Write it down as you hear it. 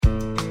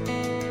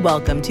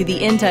Welcome to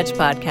the In Touch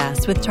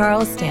podcast with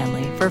Charles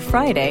Stanley for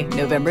Friday,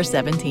 November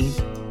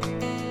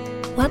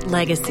 17th. What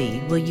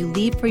legacy will you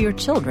leave for your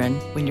children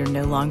when you're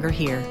no longer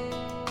here?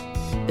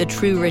 The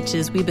true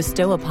riches we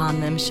bestow upon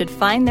them should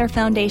find their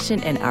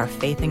foundation in our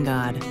faith in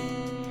God.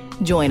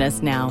 Join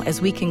us now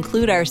as we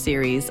conclude our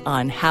series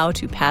on how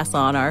to pass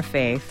on our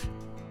faith.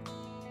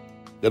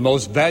 The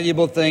most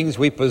valuable things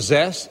we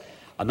possess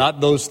are not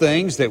those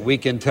things that we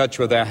can touch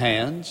with our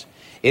hands.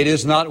 It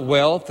is not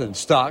wealth and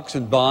stocks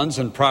and bonds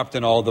and property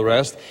and all the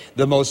rest.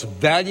 The most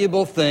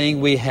valuable thing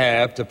we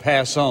have to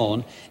pass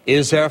on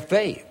is our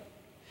faith.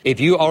 If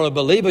you are a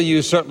believer,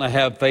 you certainly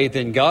have faith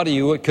in God, or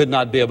you could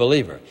not be a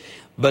believer.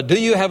 But do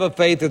you have a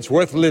faith that's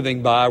worth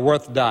living by,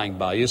 worth dying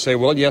by? You say,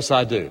 well, yes,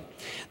 I do.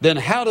 Then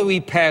how do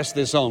we pass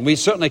this on? We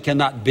certainly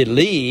cannot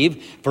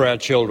believe for our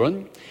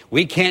children.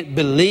 We can't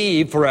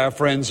believe for our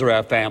friends or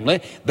our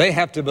family. They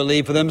have to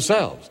believe for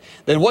themselves.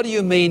 Then what do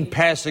you mean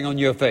passing on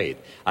your faith?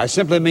 I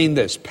simply mean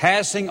this: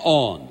 passing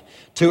on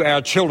to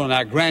our children,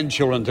 our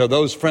grandchildren, to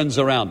those friends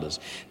around us.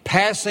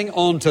 Passing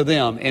on to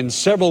them in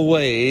several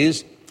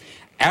ways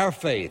our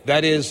faith.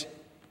 That is,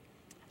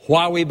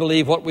 why we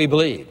believe what we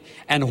believe.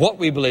 And what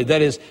we believe,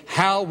 that is,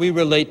 how we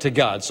relate to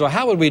God. So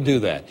how would we do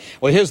that?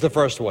 Well, here's the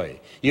first way.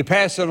 You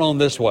pass it on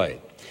this way.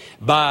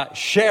 By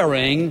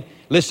sharing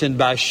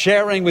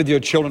with your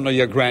children or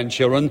your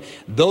grandchildren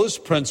those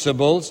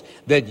principles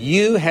that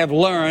you have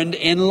learned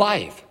in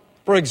life.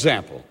 For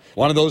example,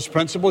 one of those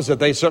principles that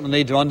they certainly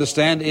need to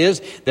understand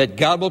is that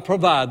God will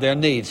provide their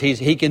needs.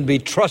 He can be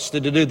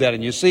trusted to do that.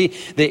 And you see,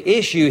 the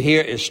issue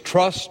here is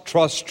trust,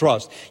 trust,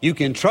 trust. You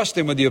can trust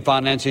Him with your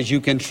finances.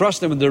 You can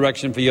trust Him with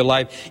direction for your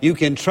life. You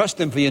can trust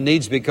Him for your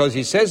needs, because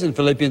He says in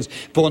Philippians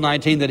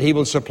 4:19 that He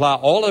will supply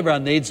all of our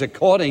needs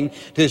according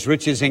to His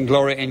riches in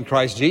glory in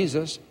Christ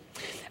Jesus.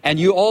 And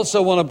you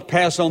also want to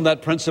pass on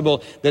that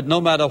principle that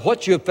no matter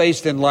what you've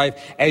faced in life,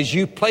 as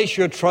you place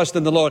your trust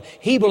in the Lord,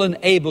 He will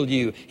enable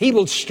you. He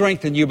will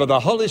strengthen you by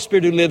the Holy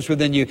Spirit who lives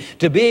within you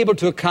to be able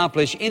to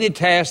accomplish any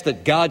task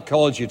that God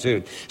calls you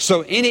to.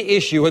 So any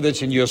issue, whether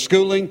it's in your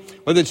schooling,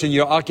 whether it's in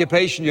your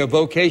occupation, your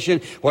vocation,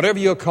 whatever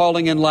your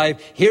calling in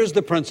life, here's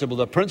the principle.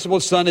 The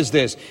principle, son, is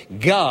this: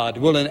 God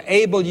will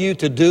enable you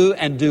to do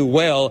and do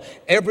well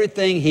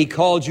everything He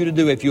called you to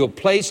do if you'll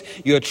place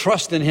your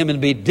trust in Him and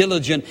be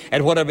diligent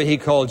at whatever He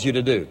called you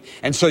to do.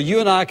 And so you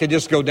and I could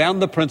just go down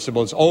the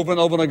principles over and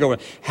over and over.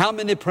 How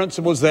many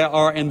principles there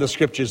are in the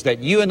Scriptures that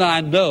you and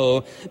I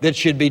know that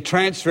should be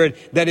transferred,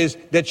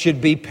 that should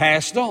be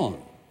passed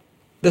on.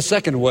 The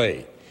second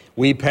way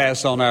we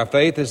pass on our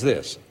faith is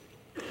this: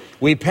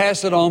 we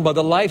pass it on by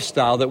the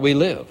lifestyle that we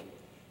live.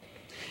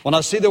 When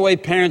I see the way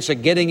parents are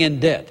getting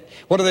in debt,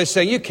 what are they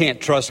saying? You can't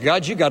trust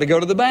God, you got to go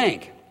to the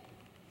bank.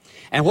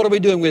 And what are we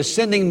doing? We're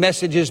sending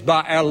messages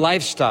by our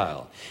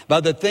lifestyle, by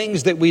the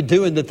things that we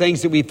do and the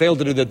things that we fail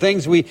to do, the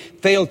things we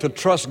fail to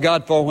trust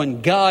God for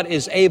when God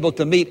is able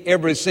to meet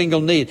every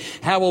single need.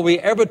 How will we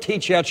ever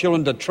teach our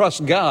children to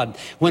trust God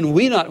when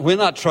we're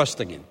not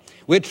trusting Him?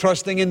 We're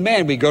trusting in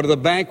man. We go to the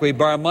bank, we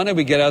borrow money,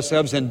 we get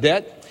ourselves in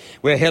debt.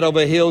 We're head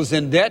over heels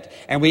in debt,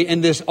 and we're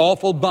in this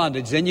awful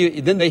bondage.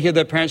 Then they hear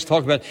their parents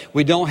talk about,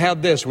 we don't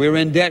have this, we're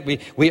in debt,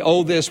 we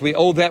owe this, we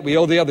owe that, we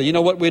owe the other. You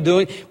know what we're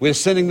doing? We're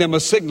sending them a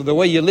signal. The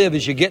way you live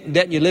is you get in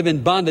debt and you live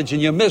in bondage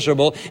and you're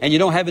miserable and you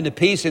don't have any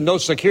peace and no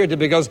security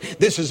because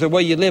this is the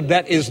way you live.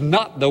 That is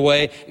not the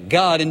way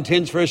God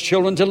intends for His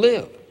children to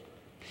live.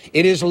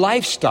 It is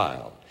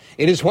lifestyle.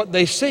 It is what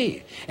they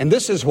see. And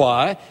this is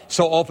why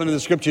so often in the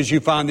Scriptures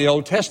you find the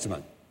Old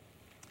Testament.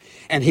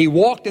 And he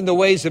walked in the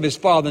ways of his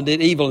father and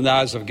did evil in the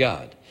eyes of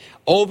God.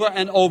 Over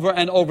and over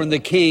and over in the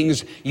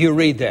Kings, you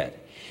read that.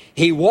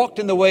 He walked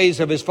in the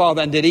ways of his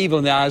father and did evil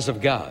in the eyes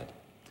of God.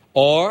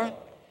 Or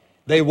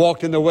they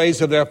walked in the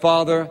ways of their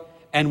father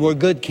and were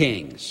good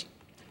kings.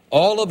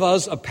 All of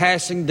us are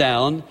passing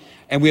down,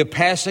 and we're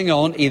passing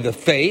on either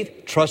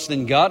faith, trust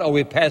in God, or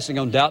we're passing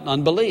on doubt and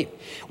unbelief.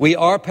 We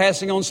are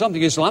passing on something.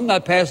 You say, I'm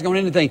not passing on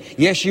anything.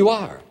 Yes, you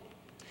are.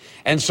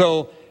 And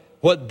so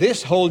what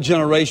this whole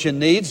generation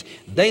needs,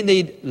 they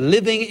need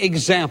living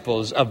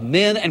examples of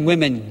men and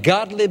women,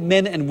 godly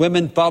men and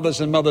women, fathers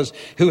and mothers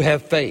who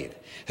have faith,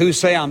 who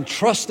say, I'm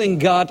trusting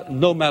God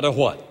no matter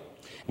what.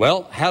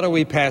 Well, how do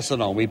we pass it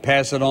on? We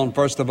pass it on,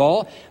 first of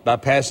all, by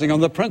passing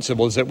on the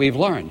principles that we've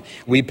learned.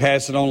 We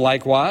pass it on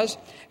likewise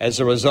as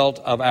a result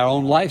of our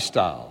own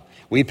lifestyle.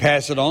 We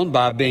pass it on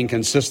by being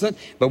consistent,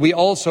 but we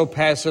also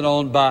pass it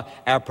on by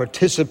our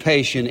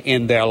participation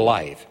in their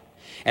life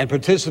and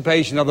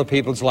participation in other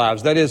people's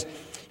lives. That is,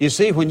 you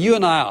see, when you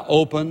and I are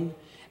open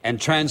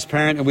and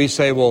transparent and we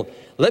say, well,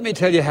 let me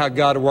tell you how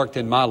God worked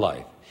in my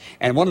life.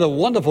 And one of the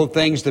wonderful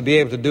things to be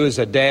able to do as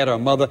a dad or a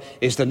mother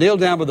is to kneel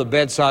down by the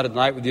bedside at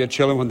night with your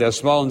children when they're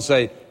small and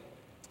say,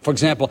 for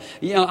example,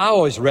 I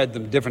always read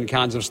them different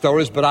kinds of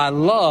stories, but I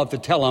love to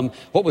tell them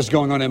what was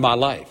going on in my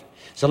life.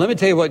 So let me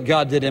tell you what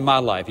God did in my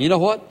life. You know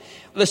what?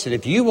 Listen,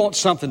 if you want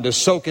something to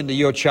soak into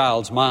your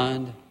child's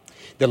mind,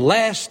 The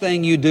last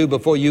thing you do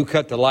before you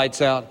cut the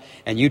lights out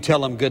and you tell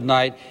them good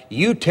night,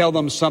 you tell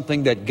them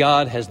something that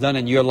God has done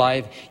in your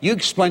life. You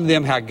explain to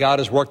them how God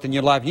has worked in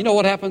your life. You know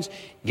what happens?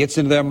 Gets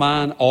into their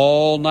mind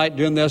all night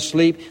during their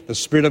sleep. The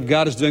Spirit of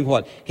God is doing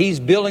what?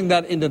 He's building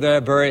that into their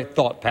very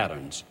thought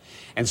patterns.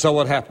 And so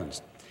what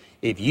happens?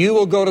 If you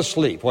will go to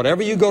sleep,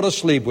 whatever you go to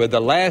sleep with, the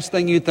last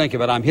thing you think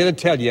about, I'm here to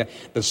tell you,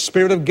 the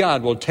Spirit of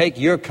God will take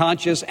your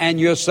conscious and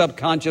your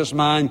subconscious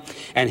mind,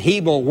 and He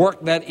will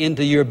work that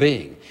into your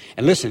being.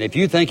 And listen, if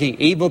you're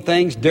thinking evil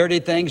things, dirty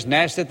things,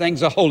 nasty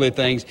things, or holy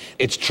things,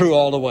 it's true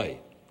all the way.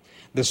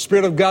 The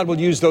Spirit of God will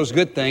use those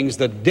good things.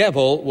 The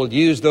devil will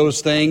use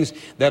those things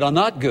that are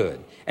not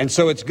good. And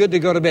so it's good to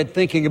go to bed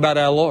thinking about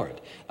our Lord.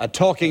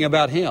 Talking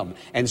about Him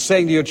and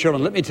saying to your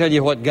children, let me tell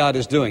you what God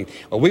is doing.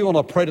 Well, we want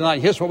to pray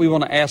tonight. Here's what we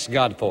want to ask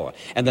God for.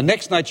 And the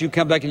next night you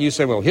come back and you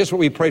say, well, here's what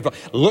we prayed for.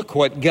 Look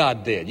what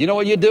God did. You know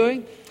what you're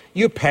doing?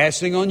 You're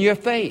passing on your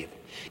faith.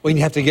 Well,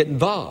 you have to get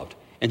involved.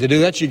 And to do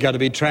that, you've got to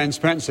be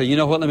transparent and say, you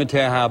know what, let me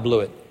tell you how I blew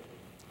it.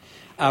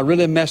 I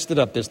really messed it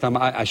up this time.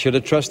 I should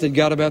have trusted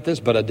God about this,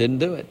 but I didn't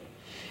do it.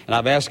 And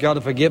I've asked God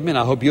to forgive me, and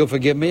I hope you'll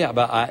forgive me.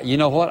 But you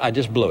know what? I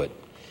just blew it.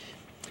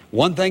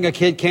 One thing a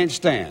kid can't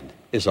stand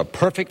is a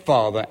perfect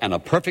father and a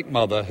perfect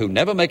mother who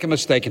never make a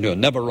mistake and who are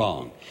never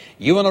wrong.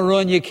 You want to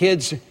ruin your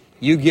kids,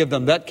 you give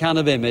them that kind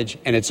of image,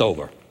 and it's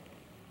over.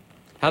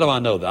 How do I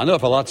know that? I know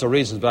it for lots of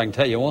reasons, but I can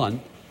tell you one.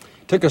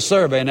 Took a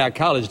survey in our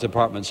college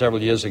department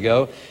several years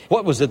ago.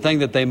 What was the thing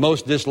that they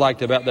most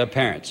disliked about their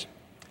parents?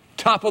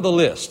 Top of the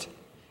list,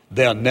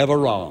 they're never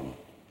wrong.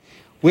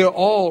 We're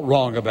all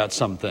wrong about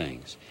some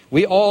things.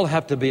 We all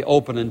have to be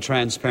open and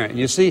transparent.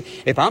 You see,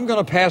 if I'm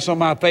going to pass on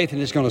my faith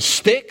and it's going to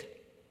stick,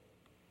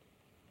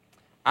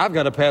 I've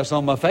got to pass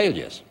on my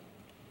failures.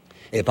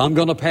 If I'm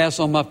going to pass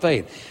on my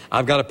faith,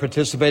 I've got to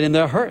participate in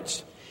their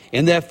hurts,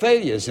 in their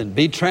failures, and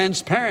be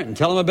transparent and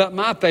tell them about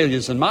my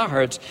failures and my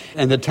hurts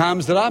and the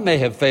times that I may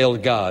have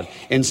failed God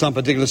in some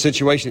particular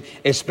situation,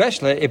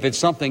 especially if it's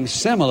something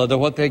similar to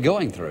what they're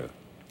going through.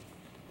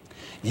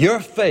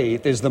 Your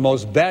faith is the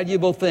most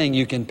valuable thing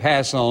you can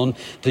pass on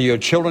to your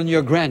children,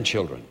 your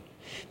grandchildren.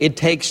 It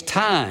takes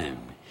time.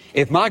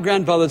 If my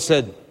grandfather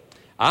said,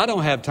 I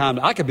don't have time,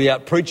 I could be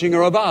out preaching a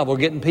revival,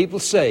 getting people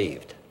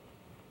saved.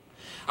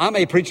 I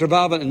may preach a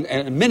revival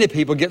and many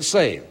people get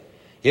saved.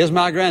 Here's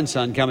my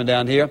grandson coming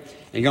down here.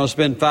 He's going to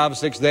spend 5 or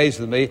 6 days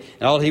with me,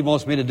 and all he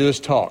wants me to do is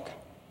talk.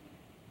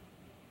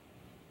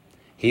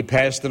 He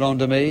passed it on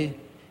to me,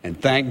 and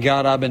thank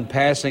God I've been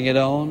passing it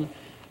on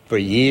for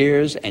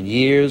years and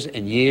years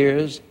and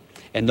years.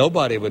 And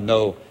nobody would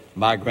know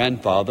my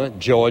grandfather,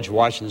 George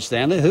Washington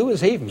Stanley. Who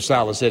is he from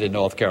Siler City,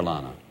 North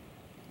Carolina?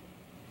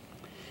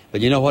 But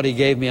you know what? He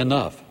gave me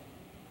enough.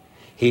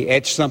 He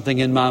etched something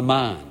in my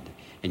mind.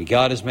 And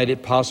God has made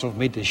it possible for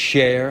me to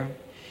share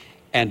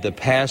and to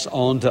pass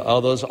on to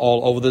others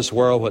all over this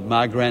world what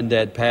my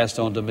granddad passed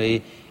on to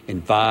me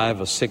in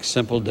 5 or 6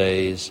 simple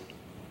days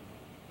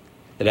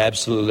that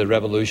absolutely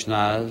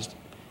revolutionized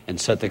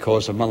and set the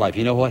course of my life.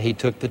 You know what? He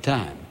took the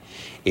time.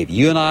 If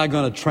you and I are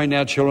going to train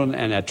our children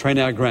and train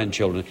our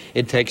grandchildren,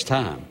 it takes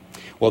time.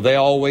 Will they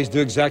always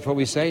do exactly what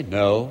we say?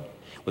 No.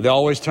 Will they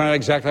always turn out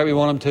exactly how we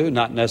want them to?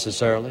 Not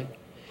necessarily.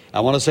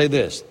 I want to say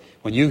this.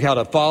 When you've got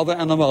a father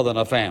and a mother in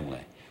a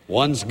family,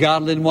 one's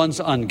godly and one's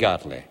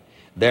ungodly,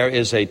 there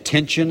is a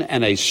tension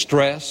and a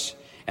stress,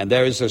 and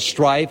there is a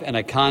strife and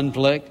a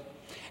conflict,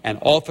 and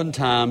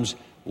oftentimes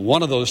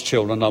one of those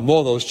children or more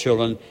of those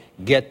children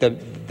get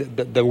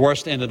the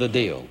worst end of the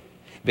deal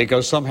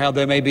because somehow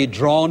they may be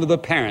drawn to the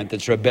parent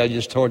that's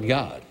rebellious toward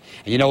God.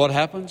 And you know what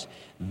happens?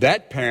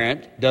 That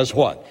parent does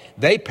what?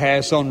 They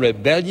pass on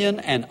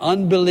rebellion and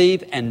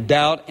unbelief and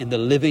doubt in the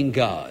living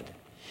God.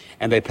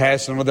 And they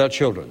pass it on to their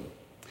children.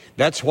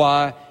 That's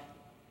why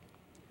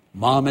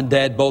mom and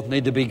dad both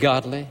need to be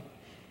godly.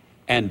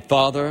 And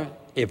father,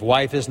 if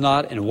wife is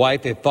not, and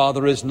wife if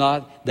father is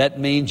not, that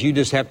means you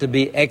just have to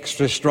be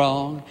extra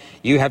strong.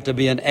 You have to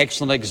be an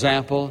excellent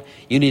example.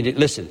 You need to,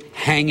 listen,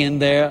 hang in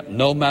there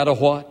no matter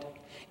what.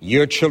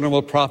 Your children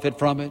will profit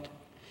from it.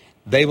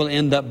 They will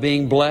end up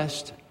being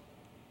blessed.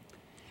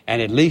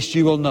 And at least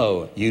you will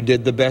know you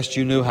did the best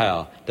you knew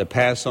how to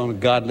pass on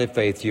godly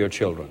faith to your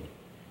children.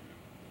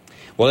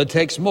 Well, it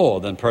takes more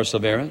than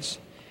perseverance,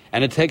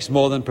 and it takes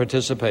more than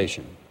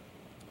participation.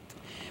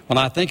 When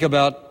I think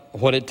about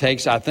what it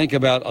takes, I think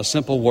about a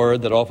simple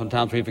word that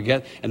oftentimes we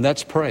forget, and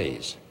that's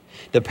praise.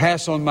 To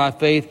pass on my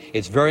faith,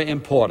 it's very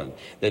important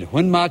that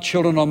when my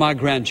children or my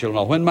grandchildren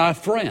or when my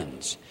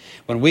friends,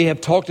 when we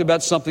have talked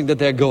about something that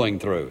they're going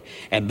through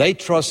and they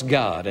trust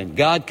God and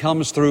God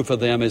comes through for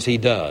them as He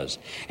does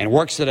and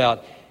works it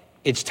out,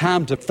 it's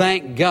time to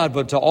thank God,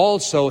 but to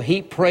also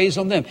heap praise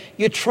on them.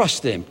 You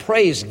trust Him.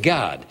 Praise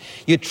God.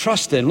 You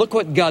trust Him. Look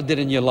what God did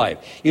in your life.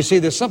 You see,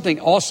 there's something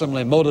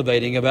awesomely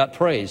motivating about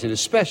praise, and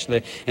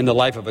especially in the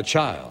life of a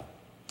child.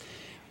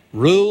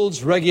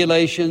 Rules,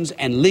 regulations,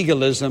 and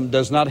legalism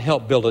does not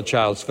help build a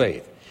child's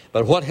faith.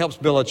 But what helps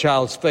build a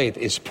child's faith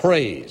is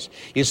praise.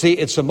 You see,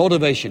 it's a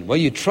motivation. Well,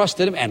 you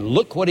trusted Him, and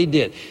look what He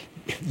did.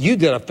 You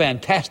did a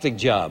fantastic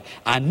job.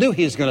 I knew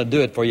he was going to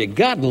do it for you.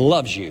 God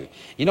loves you.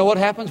 You know what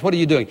happens? What are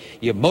you doing?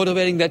 You're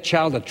motivating that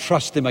child to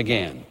trust him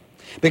again.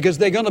 Because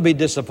they're going to be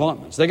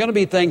disappointments. They're going to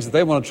be things that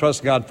they want to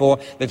trust God for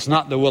that's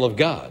not the will of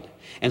God.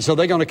 And so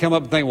they're going to come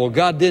up and think, well,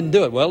 God didn't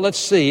do it. Well, let's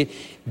see.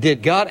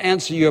 Did God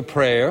answer your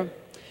prayer?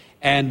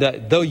 And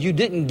though you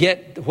didn't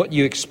get what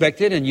you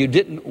expected and you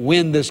didn't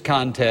win this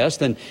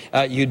contest and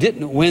you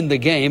didn't win the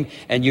game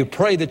and you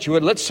pray that you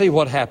would, let's see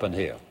what happened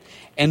here.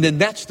 And then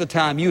that's the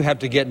time you have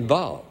to get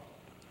involved.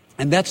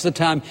 And that's the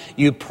time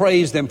you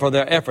praise them for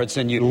their efforts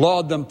and you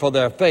laud them for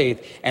their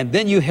faith. And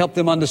then you help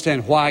them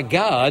understand why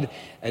God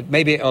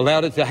maybe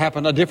allowed it to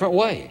happen a different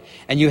way.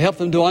 And you help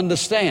them to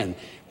understand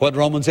what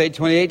Romans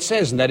 8:28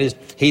 says, and that is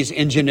he's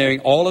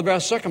engineering all of our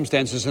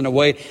circumstances in a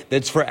way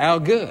that's for our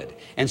good.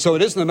 And so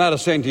it isn't a matter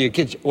of saying to your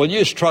kids, well, you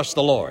just trust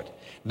the Lord.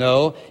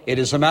 No, it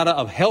is a matter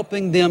of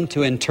helping them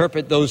to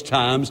interpret those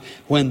times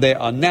when they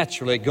are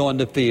naturally going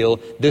to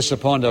feel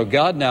disappointed. Oh,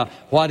 God, now,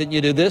 why didn't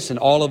you do this? And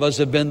all of us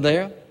have been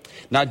there.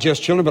 Not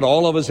just children, but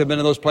all of us have been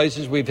in those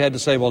places. We've had to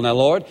say, well, now,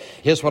 Lord,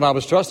 here's what I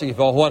was trusting you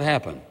for. What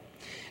happened?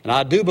 And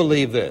I do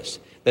believe this,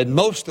 that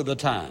most of the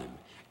time,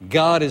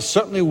 God is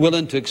certainly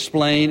willing to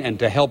explain and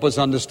to help us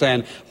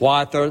understand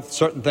why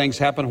certain things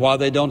happen, why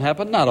they don't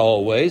happen. Not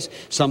always.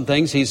 Some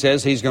things he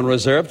says he's going to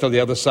reserve till the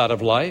other side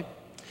of life.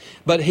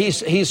 But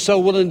he's so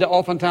willing to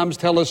oftentimes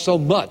tell us so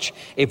much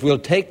if we'll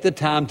take the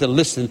time to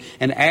listen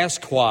and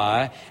ask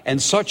why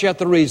and search out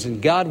the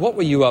reason. God, what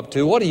were you up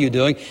to? What are you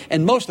doing?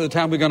 And most of the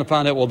time we're going to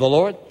find out,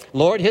 well,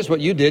 Lord, here's what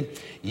you did.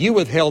 You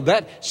withheld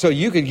that so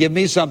you could give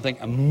me something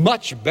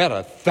much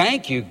better.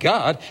 Thank you,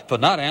 God, for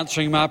not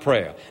answering my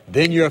prayer.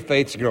 Then your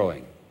faith's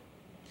growing.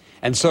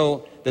 And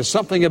so there's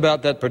something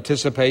about that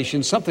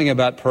participation, something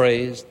about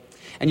praise.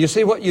 And you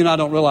see, what you and I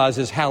don't realize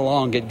is how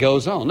long it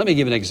goes on. Let me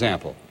give you an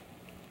example.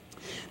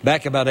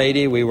 Back about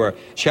 80, we were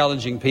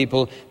challenging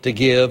people to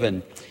give,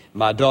 and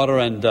my daughter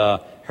and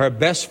her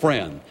best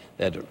friend,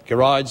 that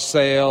garage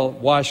sale,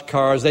 wash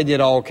cars, they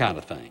did all kind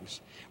of things.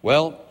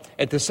 Well,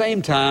 at the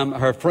same time,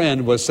 her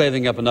friend was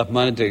saving up enough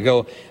money to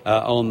go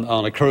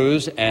on a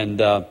cruise and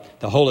to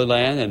Holy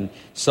Land, and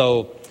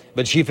so,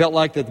 but she felt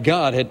like that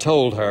God had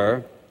told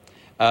her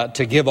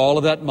to give all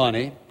of that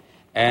money,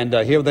 and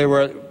here they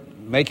were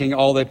making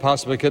all they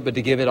possibly could, but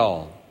to give it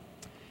all.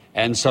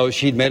 And so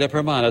she'd made up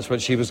her mind that's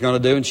what she was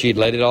going to do, and she'd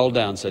laid it all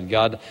down, said,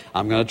 God,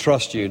 I'm going to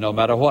trust you no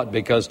matter what,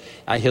 because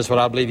here's what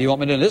I believe you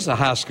want me to do. This is a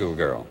high school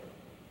girl.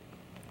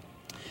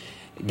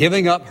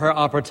 Giving up her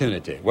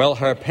opportunity. Well,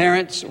 her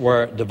parents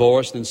were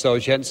divorced, and so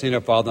she hadn't seen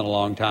her father in a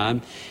long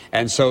time,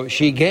 and so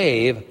she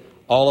gave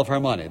all of her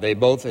money. They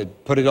both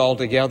had put it all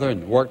together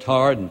and worked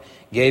hard and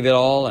gave it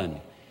all, and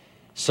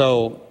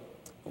so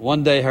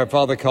one day her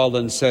father called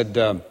and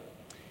said,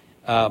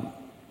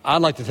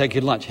 I'd like to take you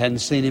to lunch. Hadn't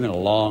seen him in a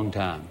long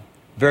time.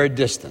 Very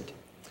distant.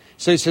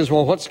 So he says,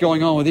 well, what's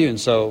going on with you? And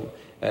so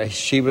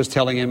she was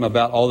telling him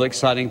about all the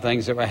exciting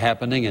things that were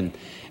happening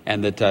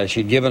and that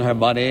she'd given her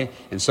money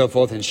and so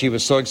forth. And she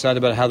was so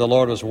excited about how the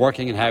Lord was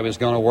working and how he was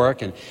going to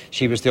work. And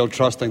she was still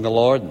trusting the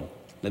Lord. And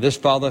this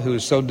father who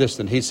was so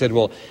distant, he said,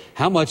 well,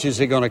 how much is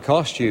it going to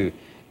cost you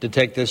to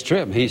take this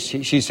trip?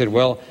 She said,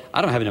 well,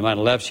 I don't have any money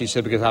left. She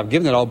said, because I've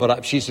given it all.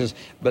 But she says,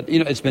 but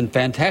you know, it's been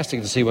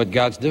fantastic to see what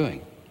God's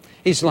doing.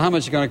 He said, well, how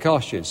much is it going to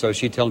cost you? And so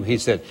she told him, he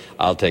said,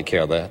 I'll take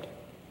care of that.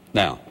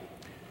 Now,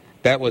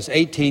 that was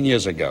 18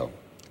 years ago.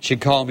 She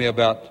called me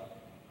about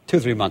 2 or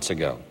 3 months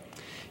ago.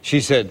 She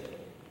said,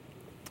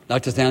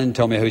 Dr. Stanley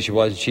told me who she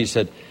was. She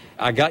said,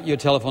 I got your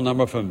telephone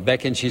number from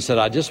Becky, and she said,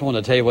 I just want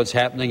to tell you what's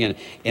happening. And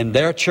in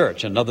their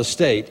church, another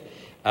state,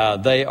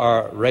 they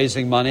are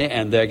raising money,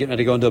 and they're getting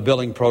ready to go into a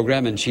building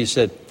program. And she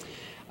said,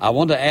 I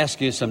want to ask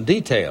you some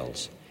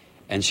details.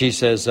 And she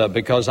says,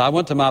 because I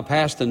went to my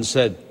pastor and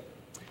said,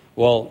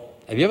 well,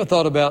 have you ever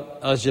thought about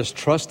us just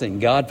trusting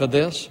God for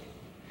this?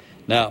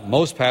 Now,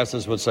 most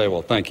pastors would say,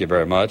 well, thank you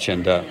very much,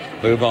 and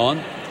move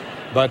on.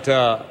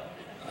 But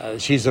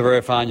she's a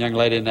very fine young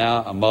lady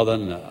now, a mother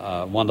and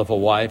a wonderful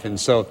wife. And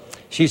so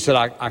she said,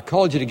 I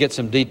called you to get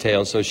some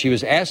details. So she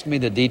was asking me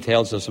the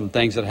details of some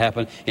things that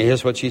happened. And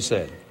here's what she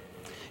said.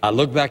 I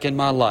look back in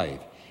my life,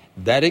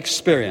 that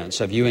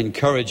experience of you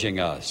encouraging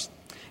us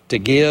to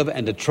give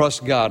and to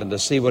trust God and to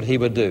see what he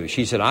would do.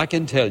 She said, I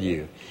can tell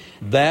you,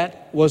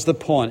 that was the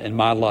point in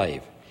my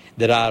life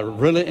that I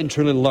really and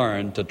truly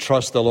learned to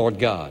trust the Lord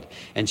God.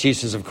 And she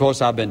says, of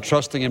course, I've been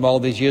trusting him all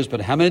these years,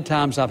 but how many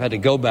times I've had to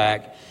go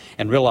back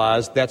and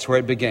realize that's where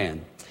it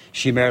began.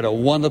 She married a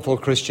wonderful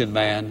Christian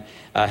man,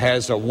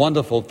 has a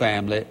wonderful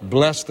family,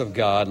 blessed of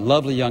God,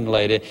 lovely young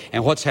lady.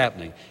 And what's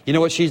happening? You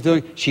know what she's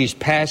doing? She's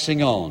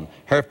passing on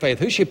her faith.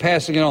 Who's she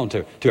passing it on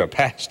to? To her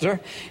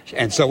pastor.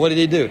 And so what did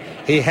he do?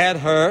 He had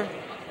her,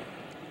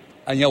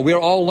 and you know, we're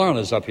all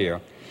learners up here.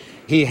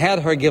 He had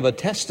her give a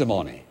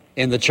testimony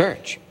in the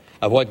church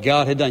of what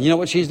God had done. You know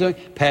what she's doing?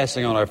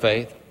 Passing on her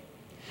faith.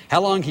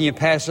 How long can you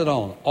pass it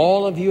on?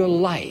 All of your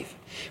life.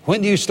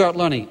 When do you start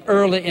learning?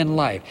 Early in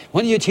life.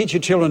 When do you teach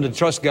your children to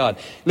trust God?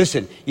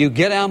 Listen, you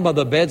get down by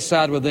the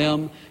bedside with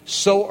them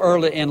so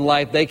early in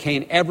life they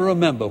can't ever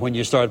remember when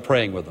you started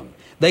praying with them.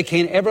 They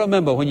can't ever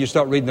remember when you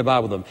start reading the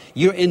Bible with them.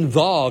 You're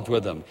involved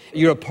with them.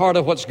 You're a part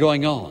of what's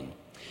going on.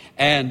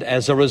 And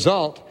as a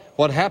result,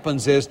 what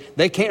happens is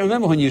they can't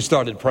remember when you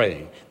started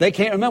praying. They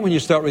can't remember when you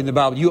start reading the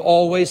Bible. You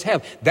always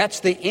have.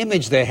 That's the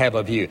image they have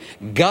of you.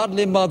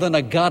 Godly mother and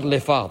a godly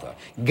father.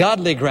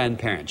 Godly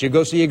grandparents. You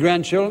go see your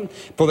grandchildren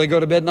before they go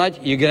to bed at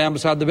night. You get down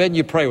beside the bed and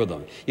you pray with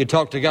them. You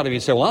talk to God and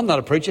you say, well, I'm not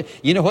a preacher.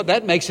 You know what?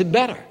 That makes it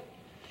better.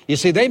 You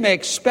see, they may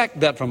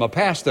expect that from a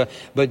pastor,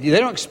 but they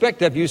don't expect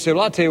that if you say,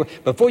 well, I'll tell you,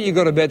 before you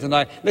go to bed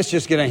tonight, let's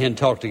just get in here and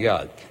talk to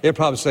God. They'll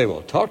probably say,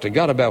 well, talk to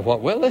God about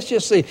what? Well, let's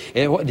just see.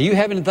 Do you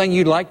have anything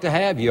you'd like to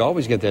have? You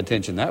always get their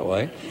attention that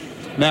way.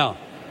 Now,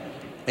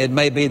 it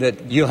may be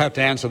that you'll have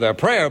to answer their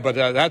prayer, but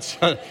that's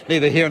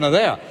neither here nor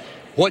there.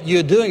 What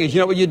you're doing is, you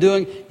know what you're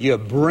doing? You're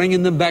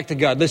bringing them back to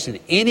God. Listen,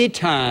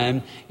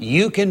 anytime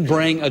you can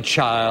bring a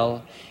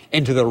child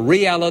into the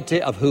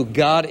reality of who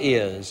God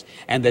is,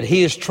 and that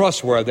He is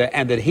trustworthy,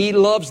 and that He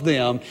loves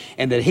them,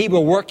 and that He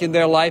will work in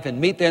their life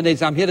and meet their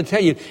needs. I'm here to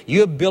tell you,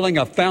 you're building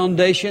a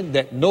foundation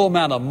that no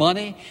amount of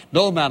money,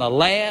 no amount of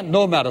land,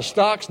 no amount of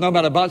stocks, no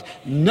amount of bonds,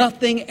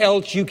 nothing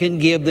else you can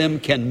give them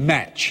can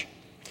match.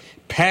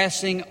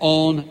 Passing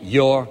on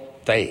your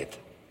faith.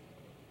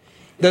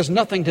 There's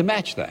nothing to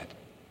match that.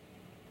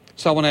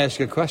 So I want to ask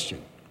you a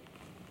question.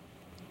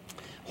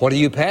 What are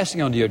you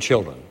passing on to your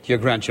children, to your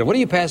grandchildren? What are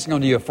you passing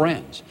on to your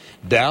friends?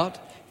 Doubt,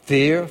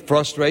 fear,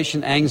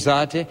 frustration,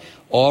 anxiety,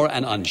 or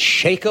an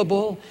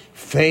unshakable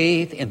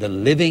faith in the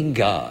living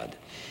God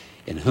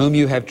in whom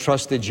you have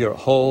trusted your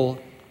whole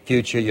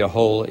future, your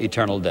whole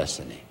eternal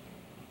destiny?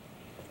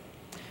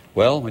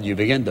 Well, when you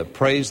begin to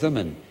praise them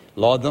and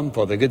laud them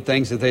for the good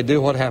things that they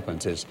do, what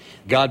happens is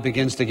God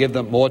begins to give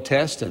them more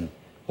tests, and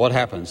what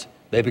happens?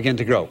 They begin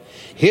to grow.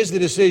 Here's the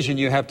decision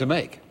you have to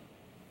make.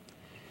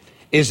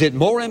 Is it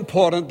more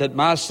important that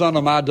my son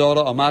or my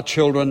daughter or my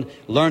children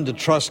learn to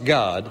trust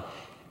God?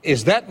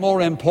 Is that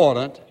more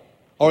important?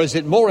 Or is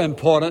it more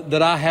important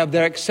that I have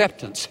their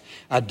acceptance?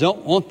 I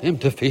don't want them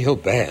to feel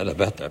bad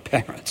about their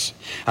parents.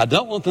 I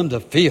don't want them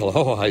to feel,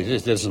 he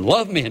just doesn't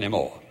love me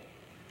anymore.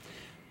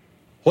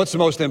 What's the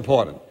most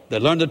important? They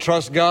learn to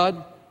trust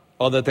God,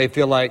 or that they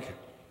feel like,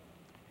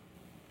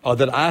 or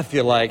that I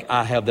feel like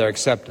I have their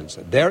acceptance?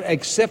 Their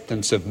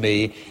acceptance of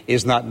me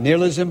is not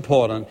nearly as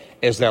important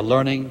as their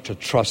learning to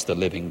trust the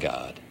living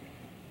God.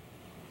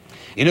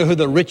 You know who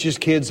the richest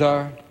kids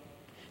are?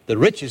 The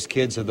richest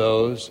kids are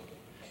those,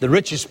 the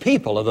richest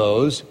people are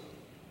those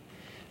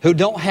who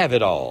don't have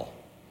it all.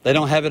 They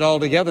don't have it all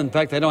together. In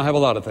fact, they don't have a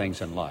lot of things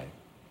in life.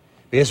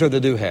 But here's what they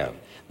do have.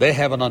 They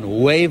have an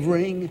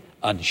unwavering,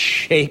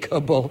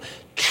 unshakable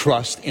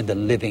trust in the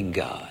living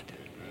God.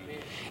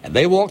 And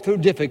they walk through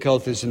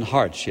difficulties and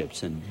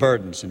hardships and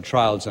burdens and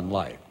trials in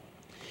life.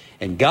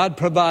 And God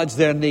provides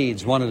their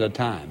needs one at a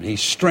time. He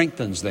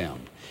strengthens them,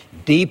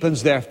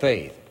 deepens their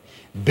faith,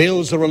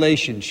 builds a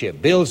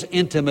relationship, builds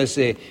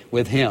intimacy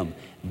with Him.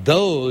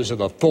 Those are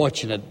the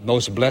fortunate,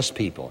 most blessed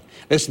people.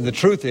 Listen, the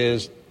truth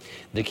is,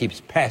 that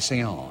keeps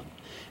passing on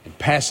and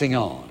passing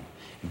on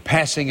and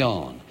passing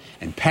on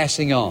and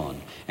passing on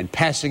and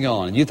passing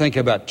on. And you think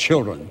about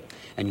children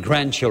and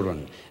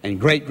grandchildren and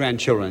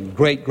great-grandchildren,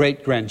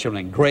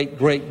 great-great-grandchildren,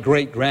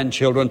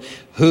 great-great-great-grandchildren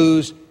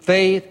whose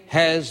faith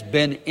has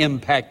been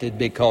impacted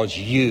because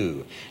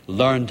you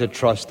learned to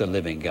trust the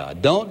living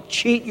God. Don't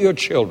cheat your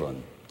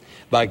children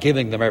by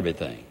giving them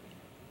everything.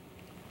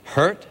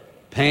 Hurt,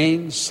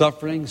 pain,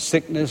 suffering,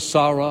 sickness,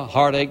 sorrow,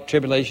 heartache,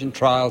 tribulation,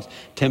 trials,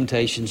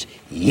 temptations,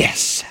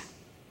 yes.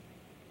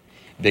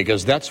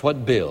 Because that's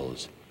what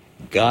builds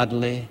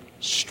godly,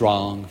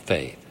 strong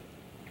faith.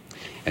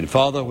 And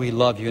Father, we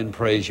love you and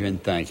praise you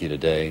and thank you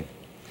today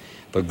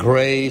for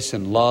grace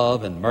and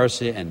love and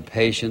mercy and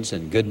patience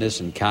and goodness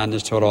and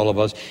kindness toward all of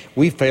us.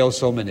 We fail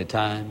so many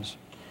times.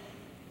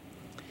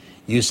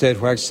 You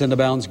said, where sin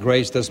abounds,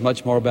 grace does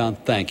much more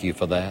abound. Thank you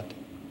for that.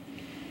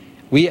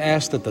 We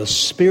ask that the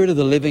Spirit of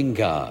the living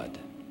God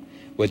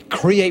would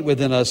create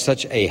within us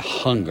such a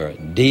hunger,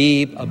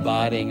 deep,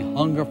 abiding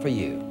hunger for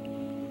you,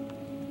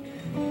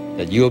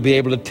 that you will be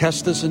able to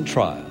test us in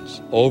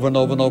trials over and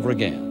over and over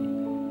again.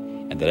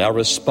 And that our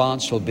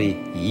response will be,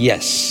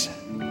 yes,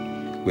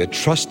 we're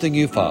trusting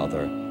you,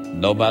 Father,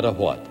 no matter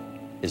what,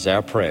 is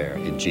our prayer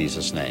in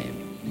Jesus'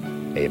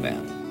 name.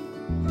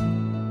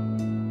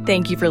 Amen.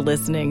 Thank you for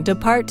listening to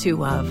part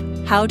 2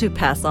 of How to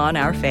Pass On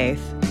Our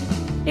Faith.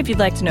 If you'd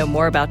like to know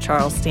more about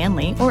Charles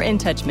Stanley or In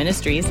Touch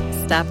Ministries,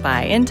 stop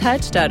by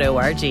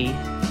intouch.org.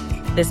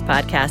 This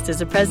podcast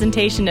is a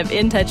presentation of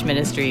In Touch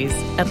Ministries,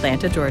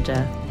 Atlanta,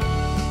 Georgia.